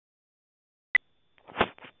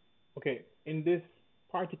Okay, in this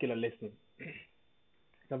particular lesson,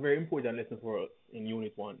 it's a very important lesson for us in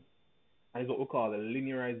Unit 1, and it's what we call the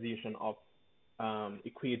linearization of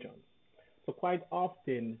equations. So quite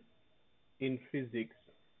often in physics,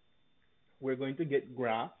 we're going to get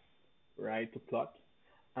graphs, right, to plot,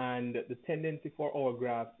 and the tendency for our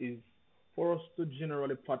graph is for us to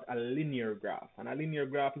generally plot a linear graph, and a linear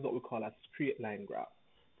graph is what we call a straight line graph.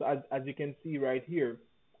 So as you can see right here,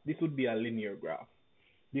 this would be a linear graph.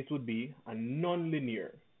 This would be a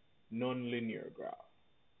non-linear graph,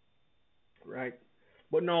 right?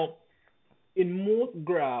 But now, in most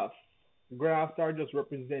graphs, graphs are just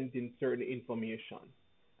representing certain information,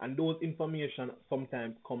 and those information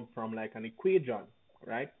sometimes come from like an equation,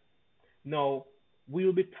 right? Now,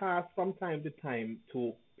 we'll be tasked from time to time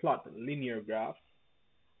to plot linear graphs,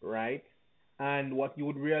 right? And what you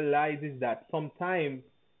would realize is that sometimes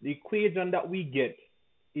the equation that we get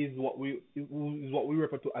is what we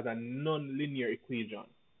refer to as a non-linear equation.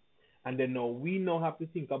 And then now we now have to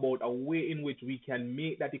think about a way in which we can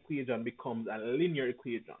make that equation becomes a linear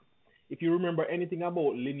equation. If you remember anything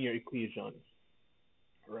about linear equations,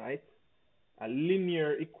 right? A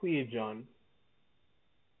linear equation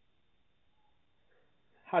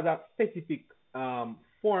has a specific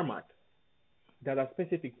format. That a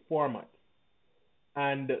specific format.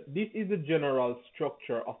 And this is the general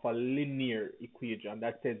structure of a linear equation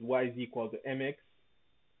that says y is equal to mx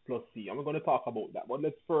plus c. And we're going to talk about that. But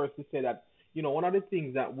let's first say that, one of the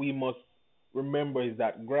things that we must remember is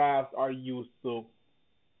that graphs are used to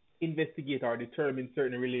investigate or determine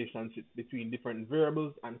certain relationships between different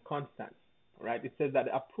variables and constants. Right? It says that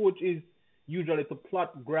the approach is usually to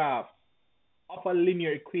plot graphs of a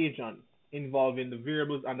linear equation involving the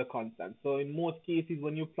variables and the constants. So in most cases,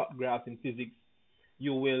 when you plot graphs in physics,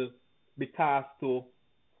 you will be tasked to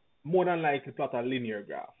more than likely plot a linear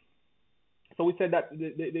graph. So we said that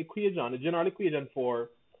the equation, the general equation for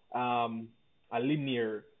a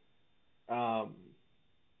linear, um,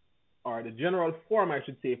 or the general form, I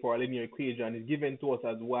should say, for a linear equation is given to us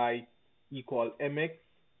as y equal mx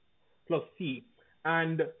plus c.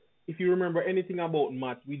 And if you remember anything about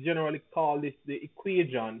math, we generally call this the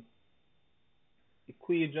equation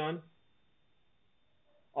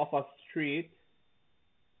of a straight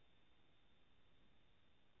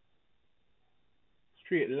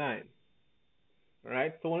line,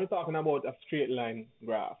 right? So when we're talking about a straight line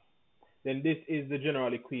graph, then this is the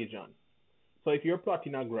general equation. So if you're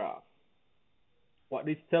plotting a graph, what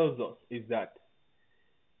this tells us is that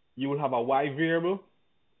you will have a y variable,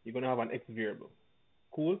 you're going to have an x variable.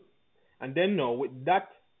 Cool? And then now with that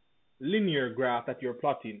linear graph that you're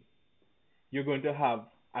plotting, you're going to have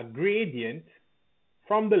a gradient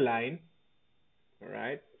from the line, all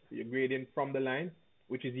right? So your gradient from the line,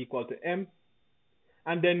 which is equal to m.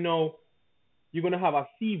 And then now you're going to have a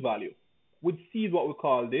c value, which c is what we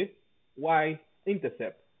call the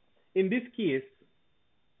y-intercept. In this case,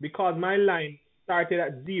 because my line started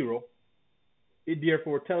at 0, it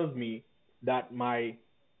therefore tells me that my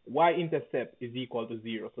y-intercept is equal to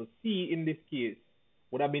 0. So c in this case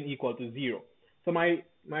would have been equal to 0. So my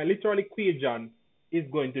literal equation is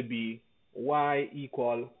going to be y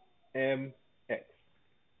equal mx.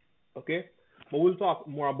 Okay? But we'll talk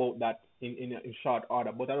more about that in short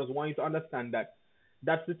order. But I just want you to understand that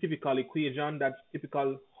that's the typical equation. That's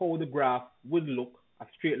typical how the graph would look, a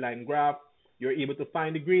straight line graph. You're able to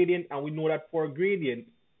find the gradient, and we know that for a gradient,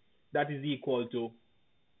 that is equal to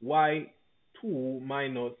y2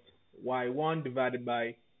 minus y1 divided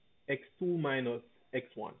by x2 minus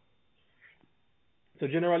x1. So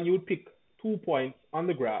generally, you would pick 2 points on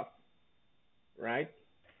the graph, right?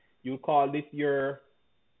 You call this your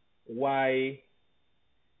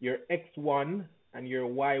x1 and your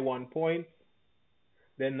y1 points.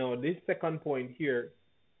 Then now this second point here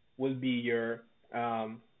will be your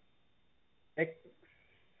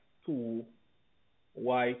x2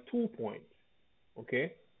 y2 point.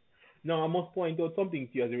 Okay. Now I must point out something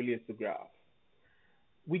to you as it relates to graph.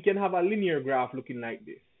 We can have a linear graph looking like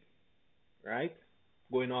this, right?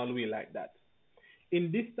 Going all the way like that.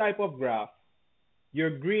 In this type of graph, your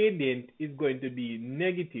gradient is going to be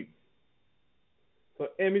negative. So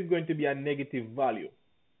m is going to be a negative value.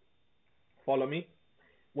 Follow me?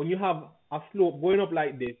 When you have a slope going up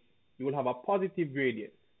like this, you will have a positive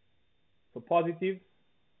gradient. So positive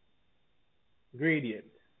gradient.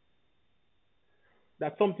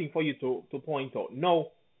 That's something for you to point out. Now,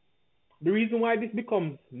 the reason why this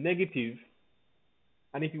becomes negative,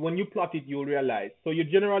 and when you plot it, you'll realize. So you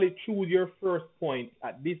generally choose your first point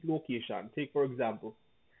at this location. Take, for example,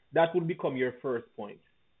 that would become your first point.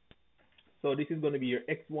 So this is going to be your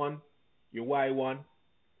x1, your y1.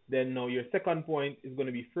 Then now your second point is going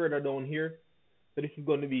to be further down here. So this is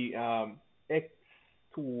going to be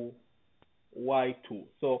x2, y2.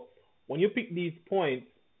 So when you pick these points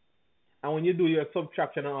and when you do your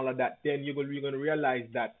subtraction and all of that, then you're going to realize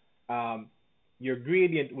that your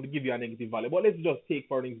gradient would give you a negative value. But let's just take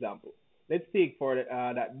for an example. Let's take for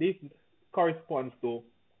that this corresponds to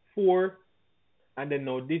 4, and then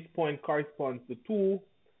now this point corresponds to 2.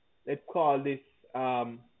 Let's call this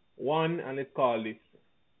 1, and let's call this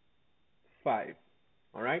 5.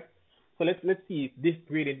 All right. So let's see if this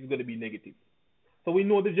gradient is going to be negative. So we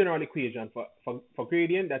know the general equation for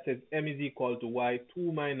gradient that says m is equal to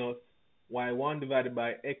y2 minus y1 divided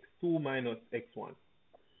by x2 minus x1.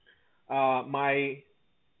 My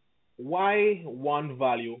y1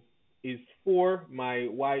 value is 4. My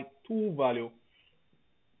y2 value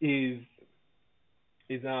is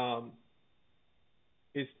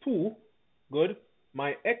is 2. Good.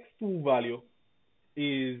 My x2 value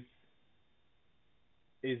is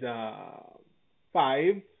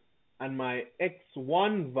 5, and my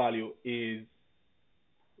x1 value is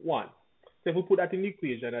 1. So if we put that in the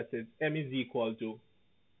equation, that says m is equal to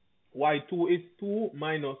y2 is 2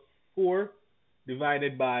 minus 4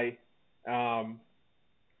 divided by 5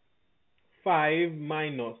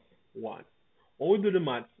 minus 1. When we do the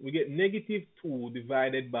math, we get negative 2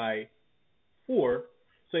 divided by 4.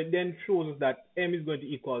 So it then shows us that m is going to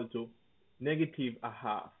equal to negative a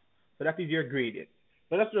half. So that is your gradient.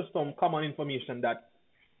 So that's just some common information that,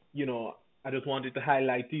 I just wanted to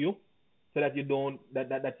highlight to you so that you don't,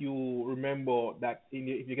 that you remember that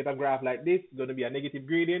if you get a graph like this, it's going to be a negative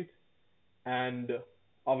gradient. And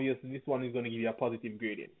obviously this one is going to give you a positive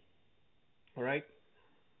gradient. All right.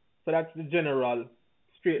 So that's the general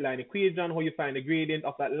straight line equation, how you find the gradient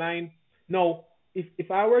of that line. Now,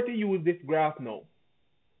 if I were to use this graph now,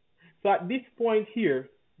 so at this point here,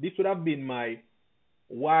 this would have been my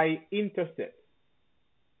y-intercept.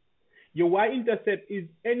 Your y-intercept is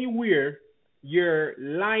anywhere your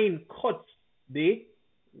line cuts the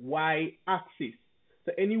y-axis.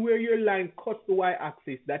 So anywhere your line cuts the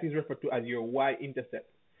y-axis, that is referred to as your y-intercept.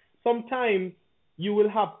 Sometimes you will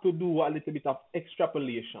have to do a little bit of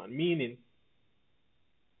extrapolation, meaning,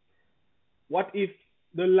 what if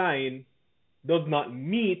the line does not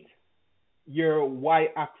meet your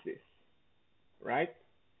y-axis, right?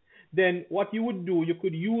 Then what you would do, you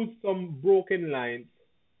could use some broken lines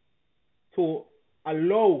to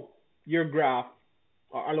allow your graph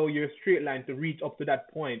or allow your straight line to reach up to that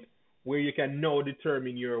point where you can now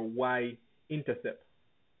determine your y-intercept.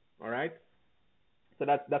 All right? So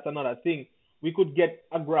that's another thing. We could get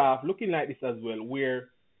a graph looking like this as well, where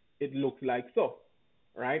it looks like so,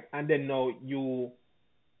 right? And then now you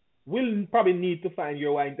will probably need to find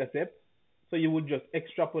your y-intercept, so you would just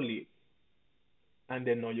extrapolate, and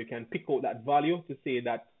then now you can pick out that value to say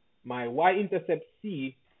that my y-intercept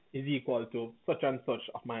c is equal to such and such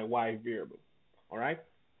of my y variable. All right.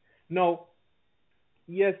 Now,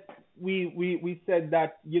 yes, we said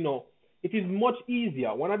that, it is much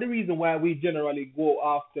easier. One of the reasons why we generally go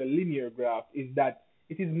after linear graphs is that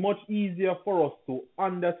it is much easier for us to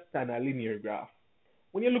understand a linear graph.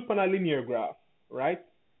 When you look on a linear graph, right,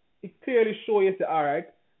 it clearly shows you, all right,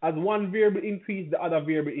 as one variable increase, the other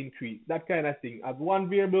variable increase, that kind of thing. As one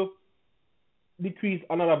variable decrease,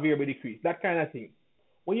 another variable decrease, that kind of thing.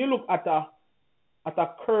 When you look at a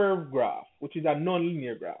curved graph, which is a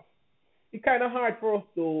non-linear graph, it's kind of hard for us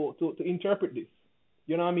to interpret this.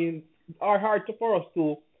 You know what I mean? It's hard for us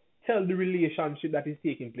to tell the relationship that is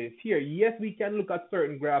taking place here. Yes, we can look at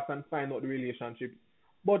certain graphs and find out the relationship,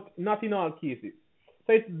 but not in all cases.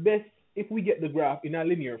 So it's best if we get the graph in a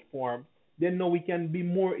linear form, then now we can be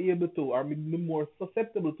more able to, or be more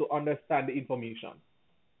susceptible to understand the information.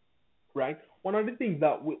 Right? One of the things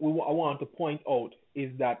that I want to point out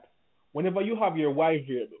is that whenever you have your y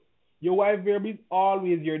variable is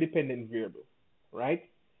always your dependent variable, right?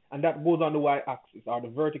 And that goes on the y-axis or the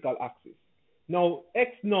vertical axis. Now, the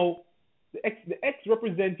x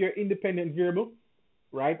represents your independent variable,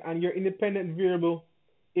 right? And your independent variable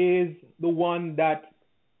is the one that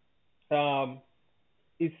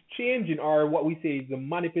is changing, or what we say is the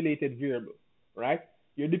manipulated variable, right?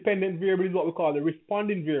 Your dependent variable is what we call the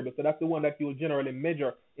responding variable. So that's the one that you'll generally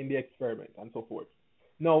measure in the experiment and so forth.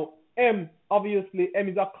 Now, obviously, m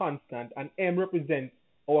is a constant, and m represents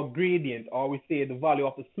our gradient, or we say the value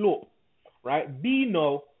of the slope, right? B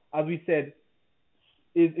now, as we said,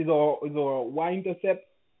 is our y-intercept,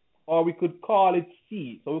 or we could call it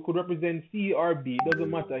C. So we could represent C or B. It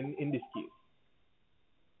doesn't matter in this case.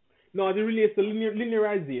 Now, as it relates to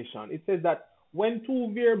linearization, it says that when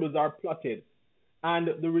two variables are plotted and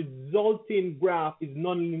the resulting graph is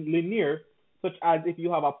non-linear, such as if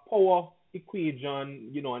you have a power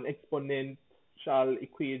equation, an exponential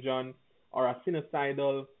equation, or a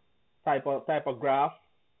sinusoidal type of graph,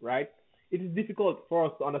 right? It is difficult for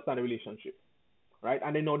us to understand the relationship, right?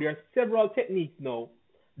 And then now there are several techniques now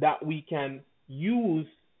that we can use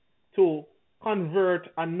to convert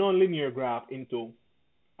a nonlinear graph into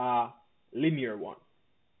a linear one.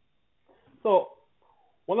 So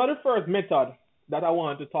one of the first methods that I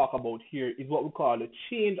want to talk about here is what we call the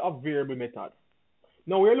change of variable method.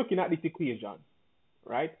 Now we're looking at this equation,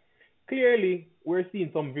 right? Clearly, we're seeing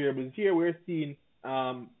some variables here. We're seeing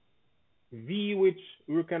v, which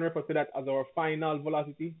we can refer to that as our final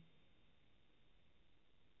velocity.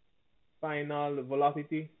 Final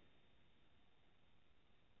velocity,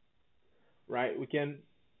 right? We can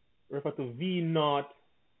refer to v naught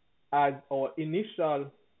as our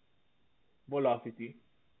initial velocity,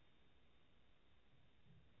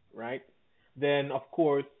 right? Then, of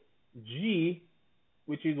course, g,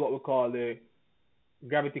 which is what we call the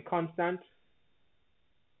gravity constant.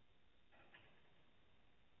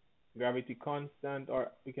 Gravity constant,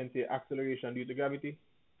 or we can say acceleration due to gravity,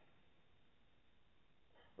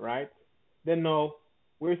 right? Then now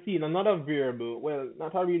we're seeing another variable. Well,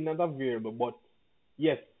 not really another variable, but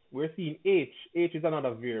yes, we're seeing h. H is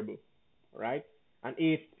another variable, right? And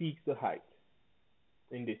h speaks to height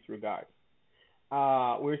in this regard.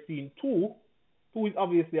 We're seeing 2. 2 is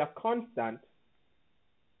obviously a constant.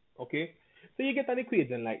 Okay, so you get an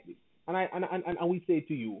equation like this, and we say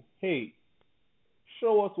to you, hey,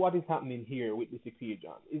 show us what is happening here with this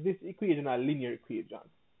equation. Is this equation a linear equation?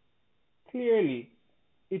 Clearly,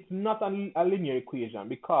 it's not a linear equation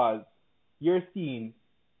because you're seeing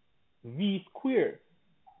v squared,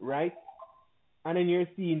 right? And then you're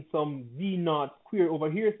seeing some v naught squared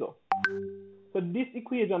over here. So this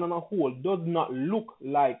equation on a whole does not look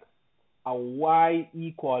like a y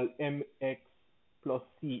equal mx plus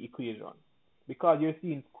c equation because you're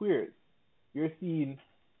seeing squares. You're seeing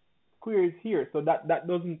squares here, so that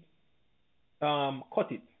doesn't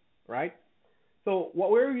cut it, right? So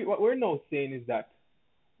what we're now saying is that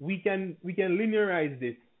we can linearize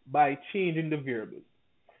this by changing the variables.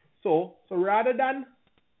 So rather than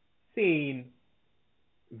saying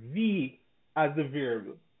v as the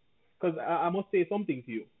variable, because I must say something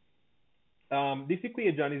to you. This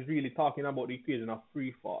equation is really talking about the equation of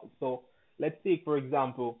free fall. So let's take, for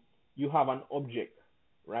example, you have an object,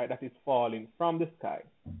 right, that is falling from the sky.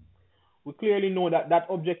 We clearly know that that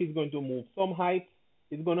object is going to move some height.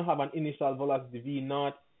 It's going to have an initial velocity v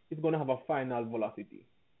naught. It's going to have a final velocity,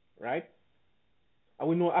 right? And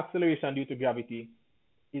we know acceleration due to gravity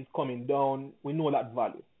is coming down. We know that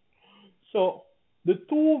value. So the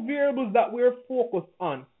two variables that we're focused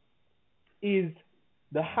on is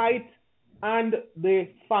the height and the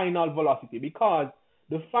final velocity, because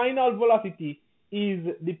the final velocity is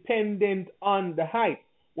dependent on the height.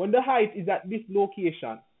 When the height is at this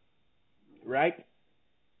location, right,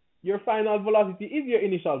 your final velocity is your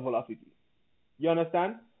initial velocity. You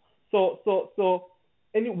understand? So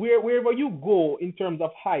wherever you go in terms of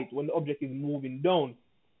height when the object is moving down,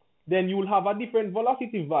 then you will have a different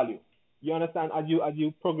velocity value. You understand? As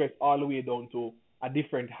you progress all the way down to a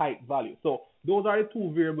different height value. So those are the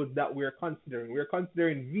two variables that we're considering. We're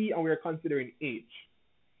considering v and we're considering h.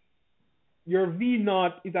 Your v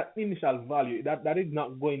naught is an initial value. That is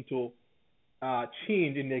not going to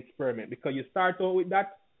change in the experiment, because you start out with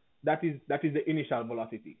that. That is the initial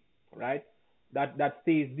velocity, right? That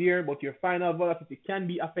stays there, but your final velocity can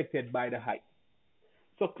be affected by the height.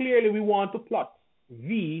 So clearly we want to plot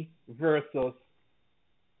v versus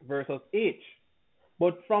h.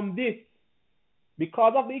 But from this,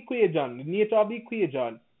 because of the equation, the nature of the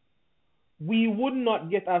equation, we would not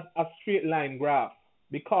get a straight line graph,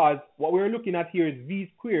 because what we're looking at here is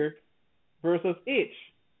v squared versus h,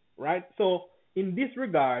 right? So in this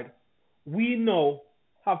regard, we now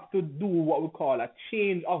have to do what we call a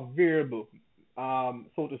change of variable,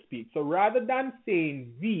 so to speak. So rather than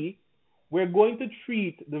saying v, we're going to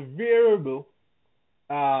treat the variable,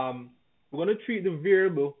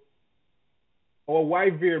 or y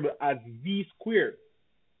variable, as v squared.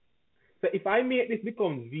 So if I make this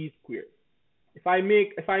become v squared, if I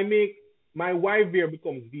make my y variable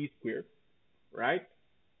becomes v squared, right?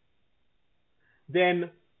 Then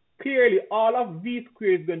clearly all of v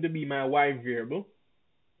squared is going to be my y variable.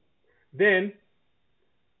 Then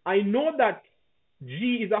I know that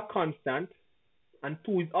g is a constant and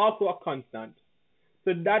 2 is also a constant.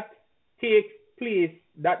 So that takes place,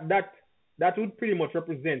 that would pretty much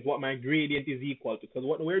represent what my gradient is equal to, because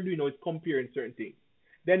what we're doing now is comparing certain things.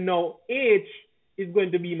 Then now h is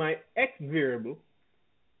going to be my x variable,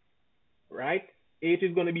 right? H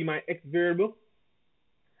is going to be my x variable.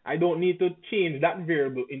 I don't need to change that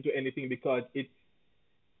variable into anything because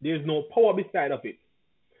there's no power beside of it.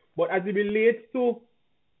 But as it relates to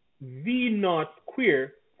v naught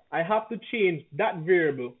square, I have to change that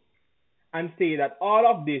variable and say that all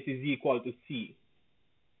of this is equal to c.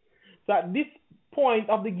 So at this point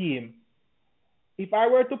of the game, if I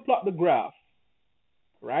were to plot the graph,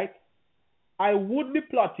 right, I would be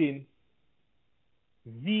plotting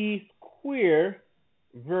v square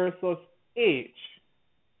versus h,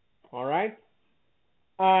 all right?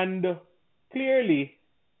 And clearly,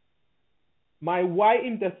 my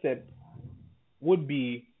y-intercept would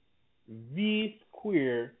be v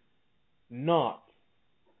square naught.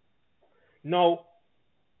 Now,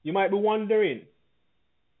 you might be wondering,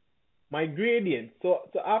 my gradient. So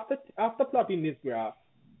after plotting this graph,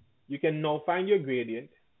 you can now find your gradient.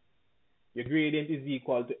 Your gradient is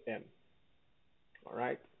equal to m. All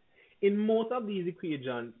right. In most of these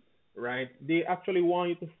equations, right, they actually want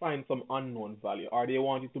you to find some unknown value, or they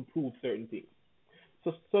want you to prove certain things.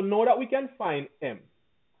 So now that we can find m,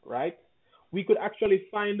 right, we could actually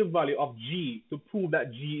find the value of g to prove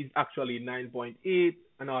that g is actually 9.8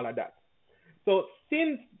 and all of that. So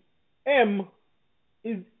since m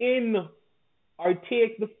is in or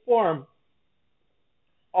takes the form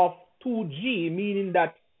of 2g, meaning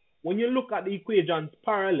that when you look at the equations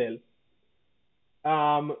parallel,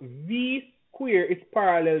 v square is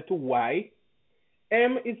parallel to y,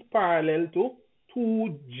 m is parallel to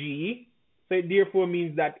 2g, so it therefore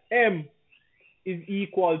means that m is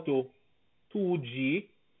equal to 2g.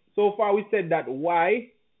 So far we said that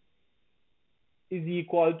y is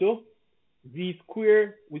equal to v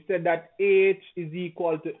square. We said that h is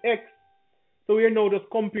equal to x. So we're now just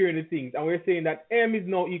comparing the things, and we're saying that m is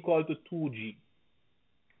now equal to 2g.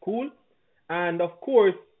 Cool? And of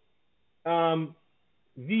course,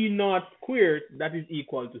 v naught squared, that is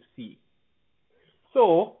equal to c.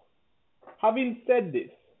 So, having said this,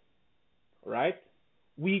 right,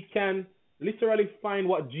 we can literally find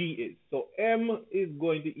what g is. So m is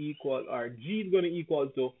going to equal, or g is going to equal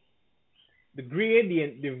to the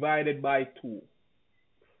gradient divided by 2.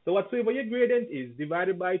 So whatsoever your gradient is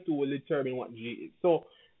divided by 2 will determine what g is. So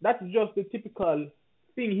that's just the typical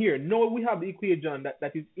thing here. Now we have the equation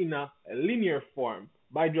that is in a linear form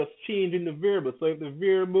by just changing the variable. So if the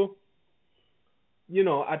variable,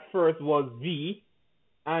 at first was v,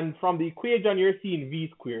 and from the equation you're seeing v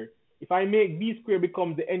squared. If I make v squared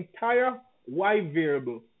become the entire y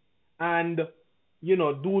variable and do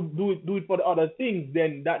it for the other things,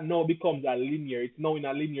 then that now becomes a linear. It's now in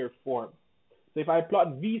a linear form. So if I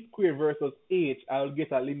plot v squared versus h, I'll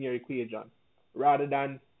get a linear equation. Rather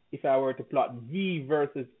than if I were to plot v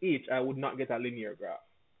versus h, I would not get a linear graph.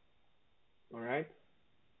 All right?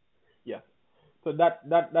 Yeah. So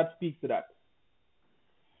that speaks to that.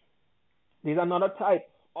 There's another type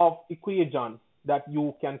of equation that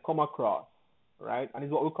you can come across, right? And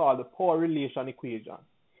it's what we call the power relation equation.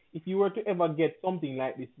 If you were to ever get something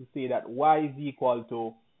like this to say that y is equal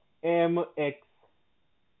to mx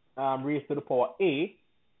raised to the power a,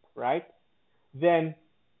 right? Then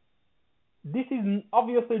this is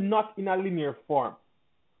obviously not in a linear form.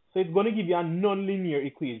 So it's going to give you a non-linear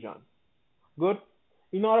equation. Good?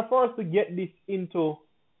 In order for us to get this into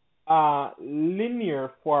a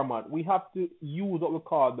linear format, we have to use what we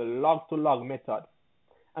call the log-to-log method.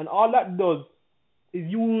 And all that does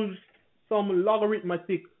is use some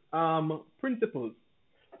logarithmetic principles.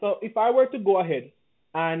 So if I were to go ahead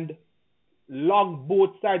and log both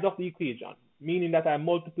sides of the equation, meaning that I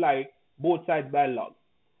multiply both sides by log,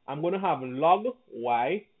 I'm going to have log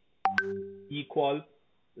y equals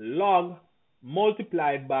log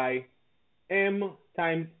multiplied by m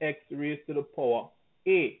times x raised to the power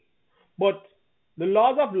a. But the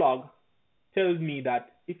laws of log tells me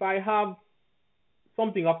that if I have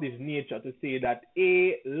something of this nature to say that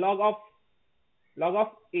a log of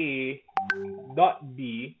a dot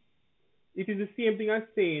b, it is the same thing as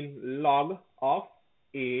saying log of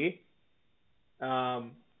a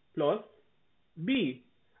plus b.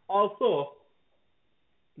 Also,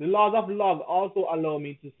 the laws of log also allow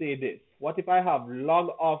me to say this. What if I have log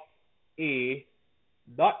of a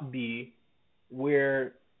dot b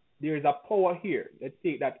where there is a power here? Let's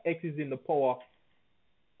say that x is in the power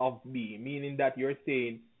of b, meaning that you're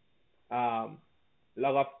saying log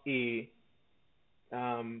of a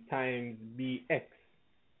times bx.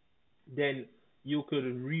 Then you could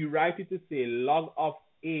rewrite it to say log of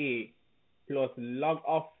a plus log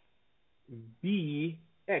of bx.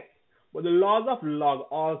 But the laws of log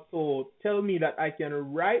also tell me that I can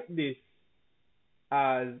write this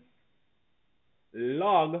as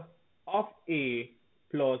log of a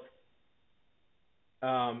plus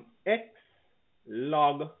x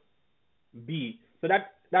log b. So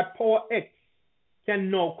that power x can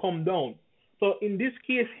now come down. So in this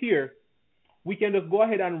case here, we can just go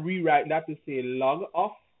ahead and rewrite that to say log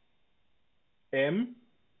of m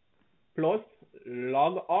plus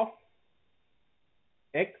log of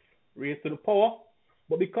x raised to the power.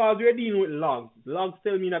 But because we're dealing with logs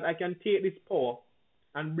tell me that I can take this power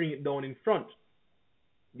and bring it down in front.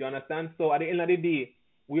 You understand? So at the end of the day,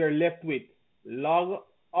 we are left with log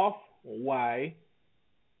of y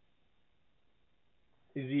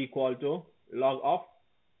is equal to log of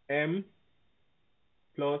m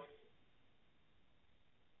plus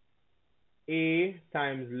a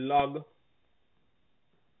times log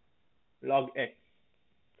x.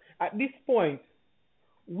 At this point,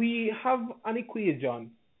 we have an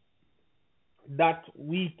equation that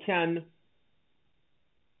we can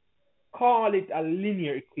call it a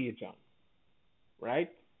linear equation,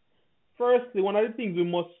 right? Firstly, one of the things we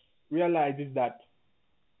must realize is that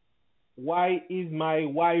y is my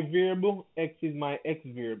y variable, x is my x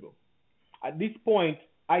variable. At this point,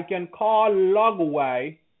 I can call log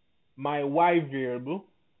y my y variable.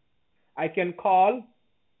 I can call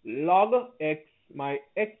log x my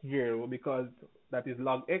x variable because that is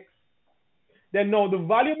log x. Then now the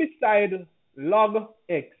value beside log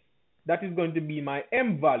x, that is going to be my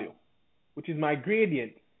m value, which is my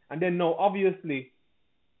gradient. And then now obviously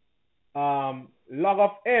log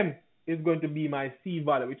of m is going to be my c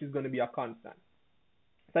value, which is going to be a constant.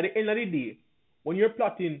 So at the end of the day, when you're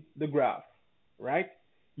plotting the graph, right,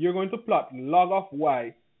 you're going to plot log of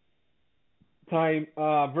y time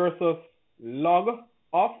versus log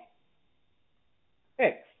of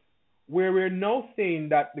x, where we're now saying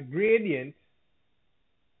that the gradient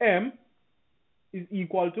m is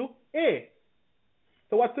equal to a.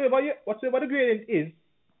 So whatsoever the gradient is,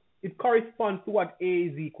 it corresponds to what a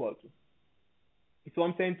is equal to. So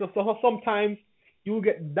I'm saying, so sometimes you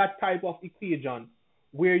get that type of equation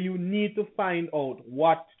where you need to find out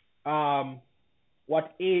what a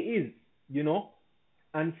is, you know,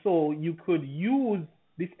 and so you could use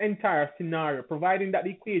this entire scenario, providing that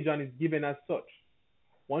the equation is given as such.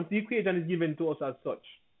 Once the equation is given to us as such,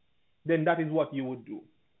 then that is what you would do.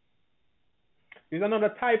 There's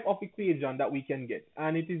another type of equation that we can get,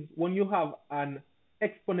 and it is when you have an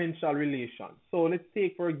exponential relation. So let's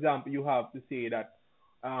take, for example, you have to say that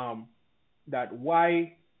that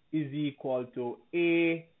y is equal to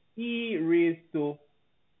a e raised to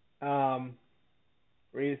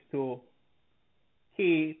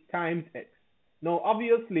k times x. Now,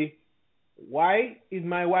 obviously, y is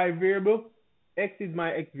my y variable, x is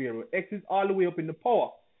my x variable. X is all the way up in the power.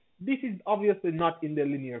 This is obviously not in the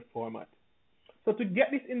linear format. So to get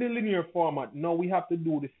this in the linear format, now we have to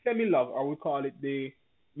do the semi-log, or we call it the,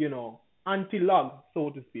 anti-log, so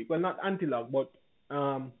to speak. Well, not anti-log, but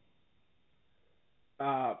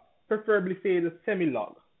preferably say the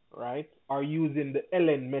semi-log, right? Or using the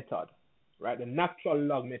ln method, right? The natural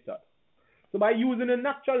log method. So by using the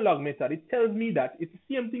natural log method, it tells me that it's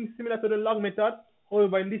the same thing similar to the log method.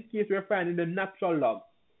 However, in this case, we're finding the natural log.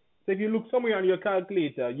 So if you look somewhere on your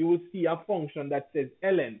calculator, you will see a function that says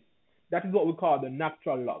ln. That is what we call the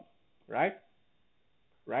natural log, right?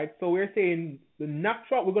 Right. So we're saying we're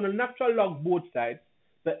going to natural log both sides.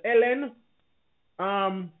 The ln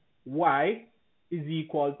y is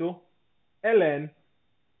equal to ln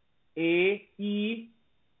a e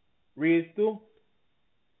raised to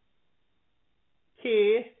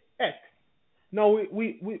kx. Now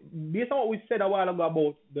we based on what we said a while ago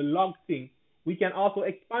about the log thing, we can also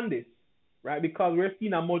expand this, right? Because we're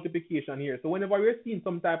seeing a multiplication here. So whenever we're seeing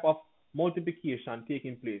some type of multiplication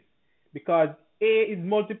taking place, because a is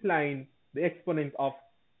multiplying the exponent of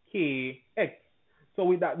kx. So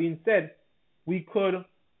with that being said, we could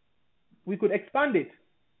expand it,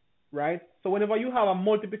 right? So whenever you have a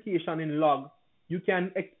multiplication in log, you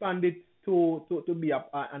can expand it to be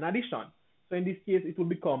an addition. So in this case, it will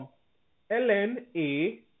become ln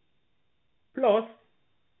a plus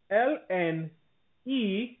ln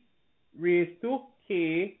e raised to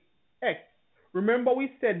kx. Remember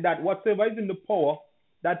we said that whatever is in the power,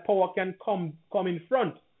 that power can come in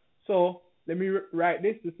front. So let me write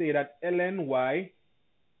this to say that ln y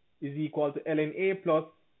is equal to ln a plus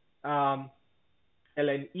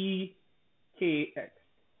ln e kx.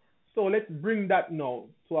 So let's bring that now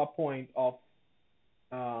to a point of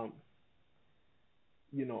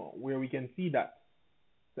where we can see that.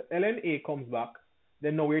 So ln a comes back.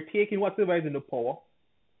 Then now we're taking whatever is in the power.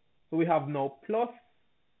 So we have now plus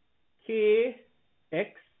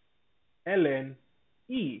kx ln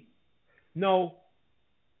e. Now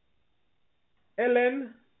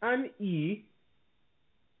ln and e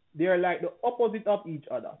they are like the opposite of each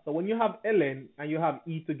other. So when you have ln and you have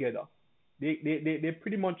e together, they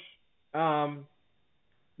pretty much um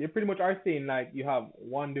they pretty much are saying like you have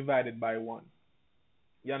one divided by one.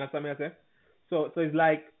 You understand me I say? So it's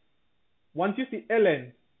like once you see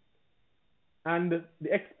ln and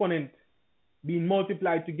the exponent being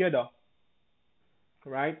multiplied together,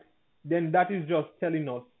 right? Then that is just telling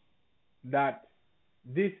us that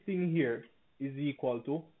this thing here is equal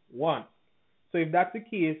to 1. So if that's the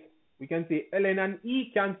case, we can say ln and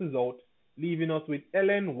e cancels out, leaving us with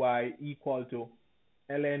ln y equal to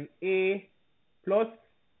ln a plus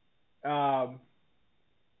um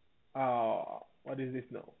what is this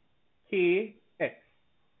now? Kx.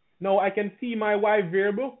 Now I can see my y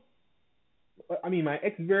variable, I mean my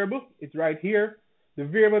x variable, it's right here. The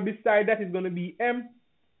variable beside that is going to be m,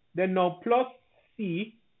 then now plus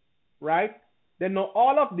c, right? Then now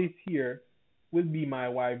all of this here will be my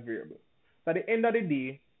y variable. So at the end of the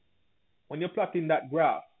day, when you're plotting that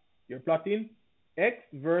graph, you're plotting x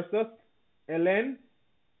versus ln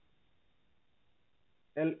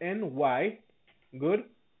y, good,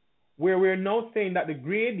 where we're now saying that the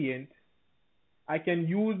gradient, I can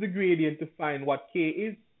use the gradient to find what k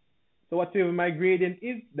is. So whatever my gradient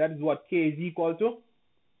is, that is what k is equal to.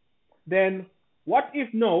 Then what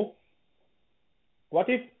if now, what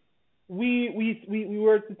if we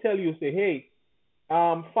were to tell you, say, hey,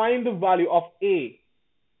 find the value of a.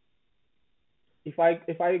 If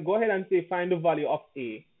I go ahead and say find the value of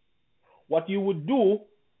a, what you would do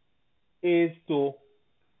is to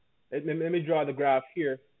let me draw the graph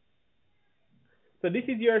here. So this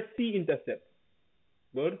is your c-intercept.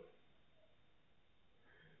 Good.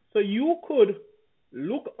 So you could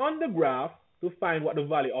look on the graph to find what the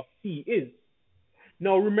value of c is.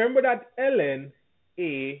 Now remember that ln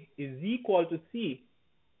a is equal to c.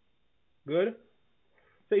 Good.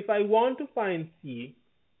 So if I want to find c,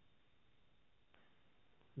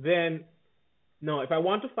 then now if I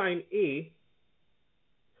want to find a,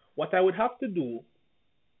 what I would have to do,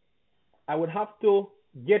 I would have to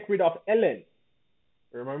get rid of ln.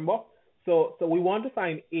 Remember? So we want to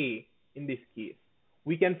find a in this case.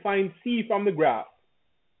 We can find c from the graph,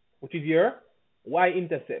 which is your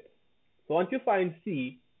y-intercept. So once you find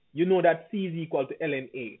c, you know that c is equal to ln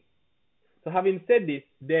a. So having said this,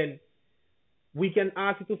 then we can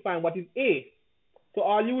ask you to find what is a. So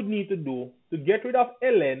all you would need to do to get rid of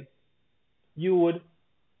ln, you would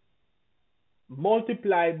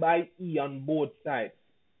multiply by e on both sides.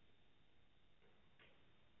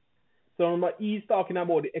 So remember, e is talking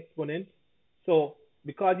about the exponent. So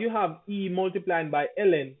because you have e multiplied by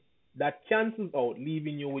ln, that cancels out,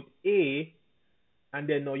 leaving you with a, and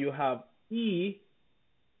then now you have e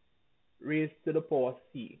raised to the power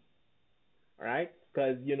c. Right?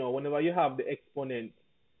 Because whenever you have the exponent,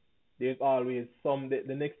 there's always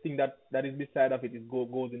the next thing that is beside of it is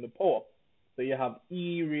goes in the power. So you have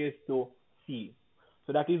e raised to c.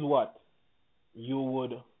 So that is what we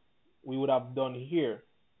would have done here.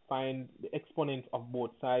 Find the exponent of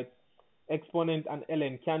both sides. Exponent and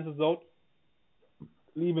ln cancels out,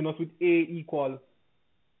 leaving us with a equal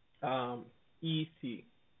ec,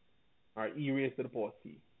 or e raised to the power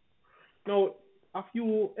c. Now, a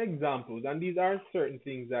few examples, and these are certain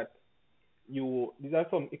things that these are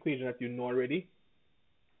some equations that you know already,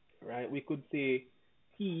 right? We could say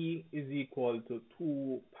t is equal to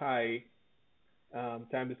 2 pi times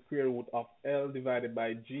the square root of L divided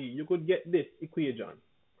by G. You could get this equation.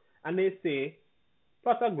 And they say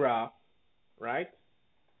plot a graph, right,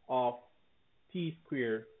 of t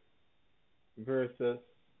squared versus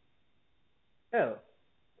L.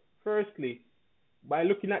 Firstly, by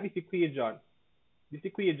looking at this equation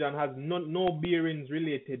has no bearings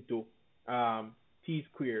related to t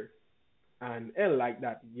squared and L like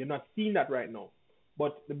that. You're not seeing that right now.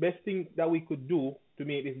 But the best thing that we could do to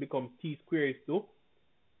make this become t squared is to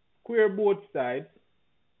square both sides.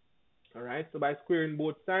 All right, so by squaring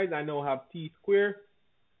both sides, I now have t squared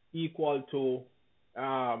equal to,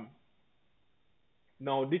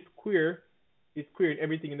 now this square is squaring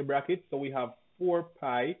everything in the bracket, so we have 4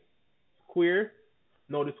 pi square.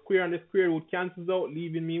 Now the square and the square root cancels out,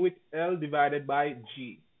 leaving me with L divided by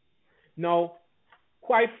G. Now,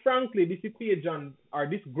 quite frankly, this equation or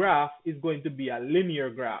this graph is going to be a linear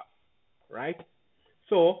graph, right?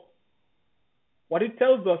 So what it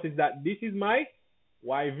tells us is that this is my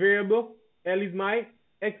y variable, L is my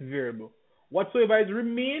x variable. Whatsoever is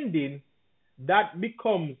remaining, that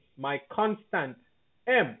becomes my constant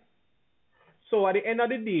m. So at the end of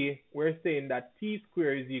the day, we're saying that t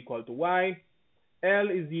squared is equal to y, L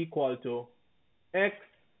is equal to x,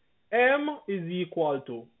 m is equal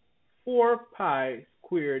to 4 pi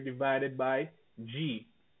squared divided by g.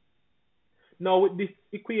 Now with this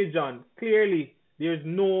equation, clearly there's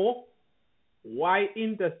no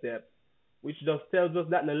y-intercept, which just tells us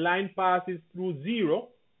that the line passes through 0,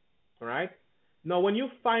 right? Now when you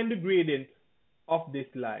find the gradient of this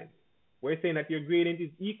line, we're saying that your gradient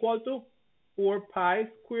is equal to 4 pi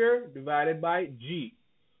squared divided by g.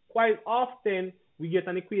 Quite often, we get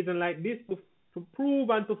an equation like this to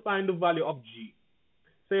prove and to find the value of g.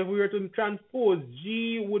 So if we were to transpose,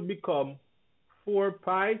 g would become 4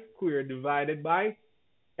 pi squared divided by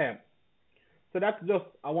m. So that's just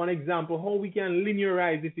one example how we can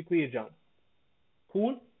linearize this equation.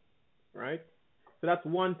 Cool? Right? So that's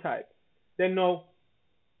one type. Then now,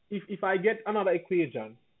 if I get another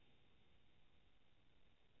equation,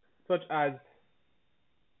 such as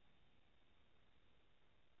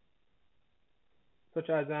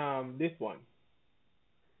this one,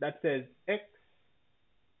 that says x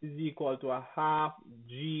is equal to a half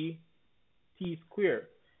g t squared.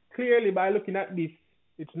 Clearly, by looking at this,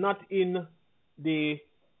 it's not in the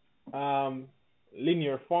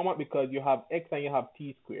linear format because you have x and you have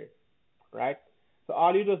t squared, right? So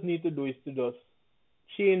all you just need to do is to just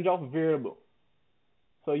change of variable.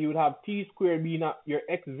 So you would have t squared being your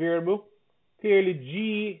x variable. Clearly,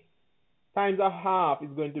 g times a half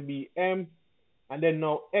is going to be m, and then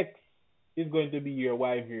now x is going to be your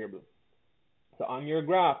y variable. So on your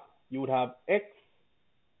graph, you would have x,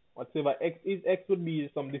 whatever x is, x would be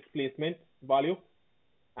some displacement value,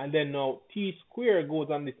 and then now t squared goes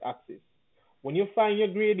on this axis. When you find your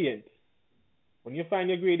gradient,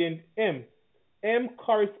 m, m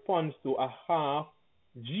corresponds to a half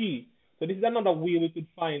g. So this is another way we could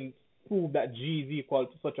prove that g is equal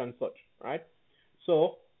to such and such, right?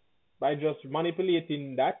 So by just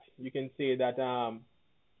manipulating that, you can say that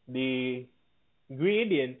the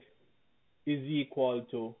gradient is equal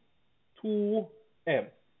to 2m.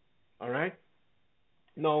 All right.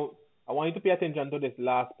 Now, I want you to pay attention to this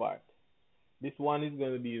last part. This one is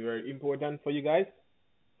going to be very important for you guys.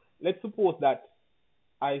 Let's suppose that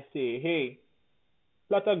I say, hey,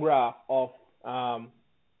 plot a graph of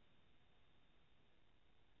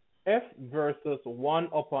f versus 1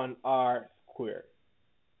 upon r squared,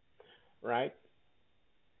 right?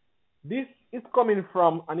 This is coming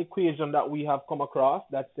from an equation that we have come across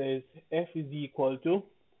that says f is equal to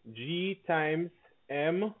g times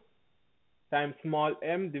m times small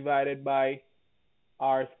m divided by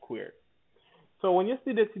r squared. So when you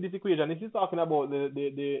see this equation, this is talking about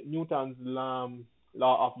the Newton's law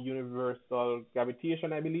of universal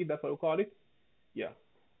gravitation, I believe that's what we call it. Yeah.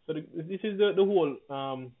 So this is the whole,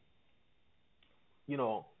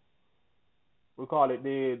 we call it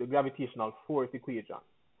the gravitational force equation,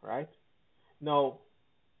 right? Now,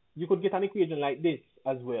 you could get an equation like this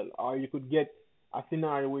as well, or you could get a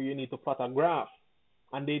scenario where you need to plot a graph,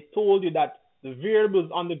 and they told you that the variables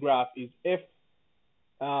on the graph is f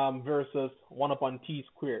versus 1 upon t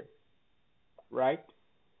squared, right?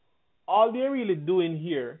 All they're really doing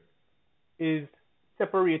here is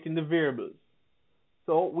separating the variables.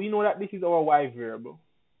 So we know that this is our y variable,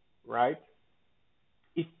 right?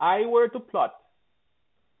 If I were to plot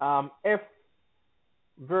f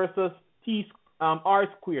versus r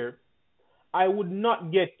squared, I would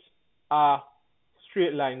not get a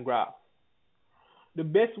straight line graph. The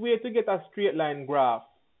best way to get a straight line graph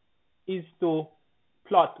is to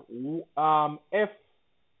plot f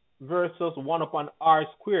versus 1 upon r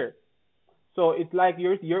squared. So it's like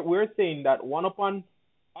we're saying that 1 upon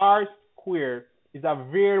r squared is a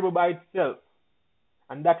variable by itself,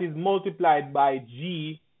 and that is multiplied by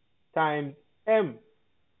g times m.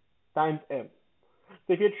 So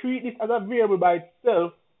if you treat this as a variable by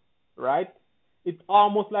itself, right, it's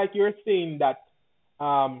almost like you're saying that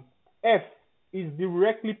f is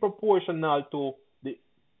directly proportional to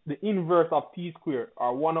the inverse of t squared,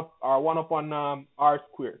 or 1 upon r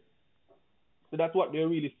squared. So that's what they're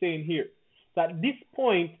really saying here. So at this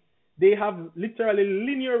point, they have literally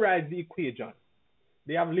linearized the equation.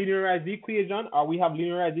 They have linearized the equation, or we have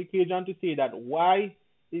linearized the equation to say that y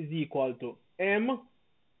is equal to m.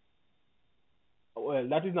 Well,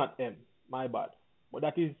 that is not m, my bad. But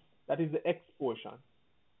that is the x portion.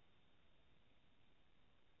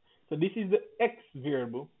 So this is the x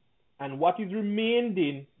variable, and what is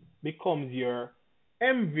remaining becomes your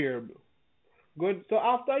m variable. Good. So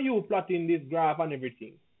after you plotting this graph and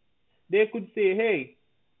everything, they could say, hey,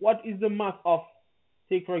 what is the mass of,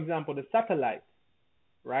 take for example, the satellite,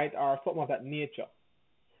 right, or something of that nature?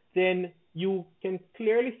 Then you can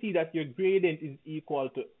clearly see that your gradient is equal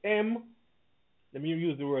to m. Let me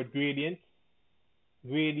use the word gradient.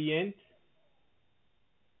 Gradient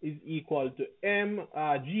is equal to m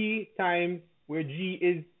g times, where g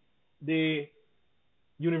is the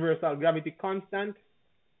universal gravity constant,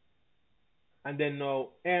 and then now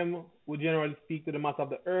m would generally speak to the mass of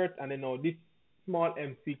the Earth, and then now this small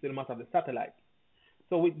m speaks to the mass of the satellite.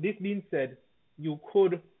 So with this being said, you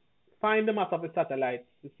could find the mass of the satellite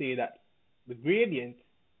to say that the gradient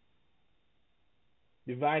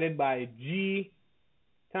divided by g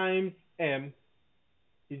times m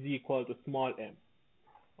is equal to small m.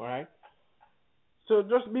 All right. So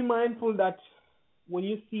just be mindful that when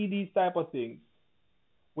you see these type of things,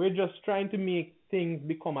 we're just trying to make things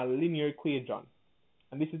become a linear equation.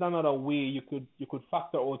 And this is another way you could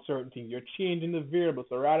factor out certain things. You're changing the variable.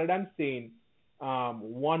 So rather than saying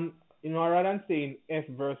one, rather than saying f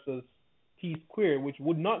versus t squared, which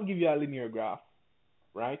would not give you a linear graph,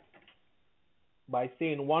 right? By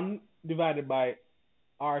saying one divided by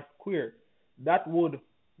r squared, that would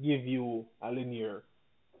give you a linear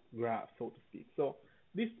graph, so to speak. So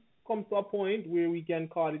this comes to a point where we can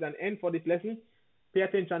call it an end for this lesson. Pay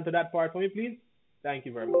attention to that part for me, please. Thank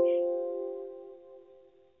you very much.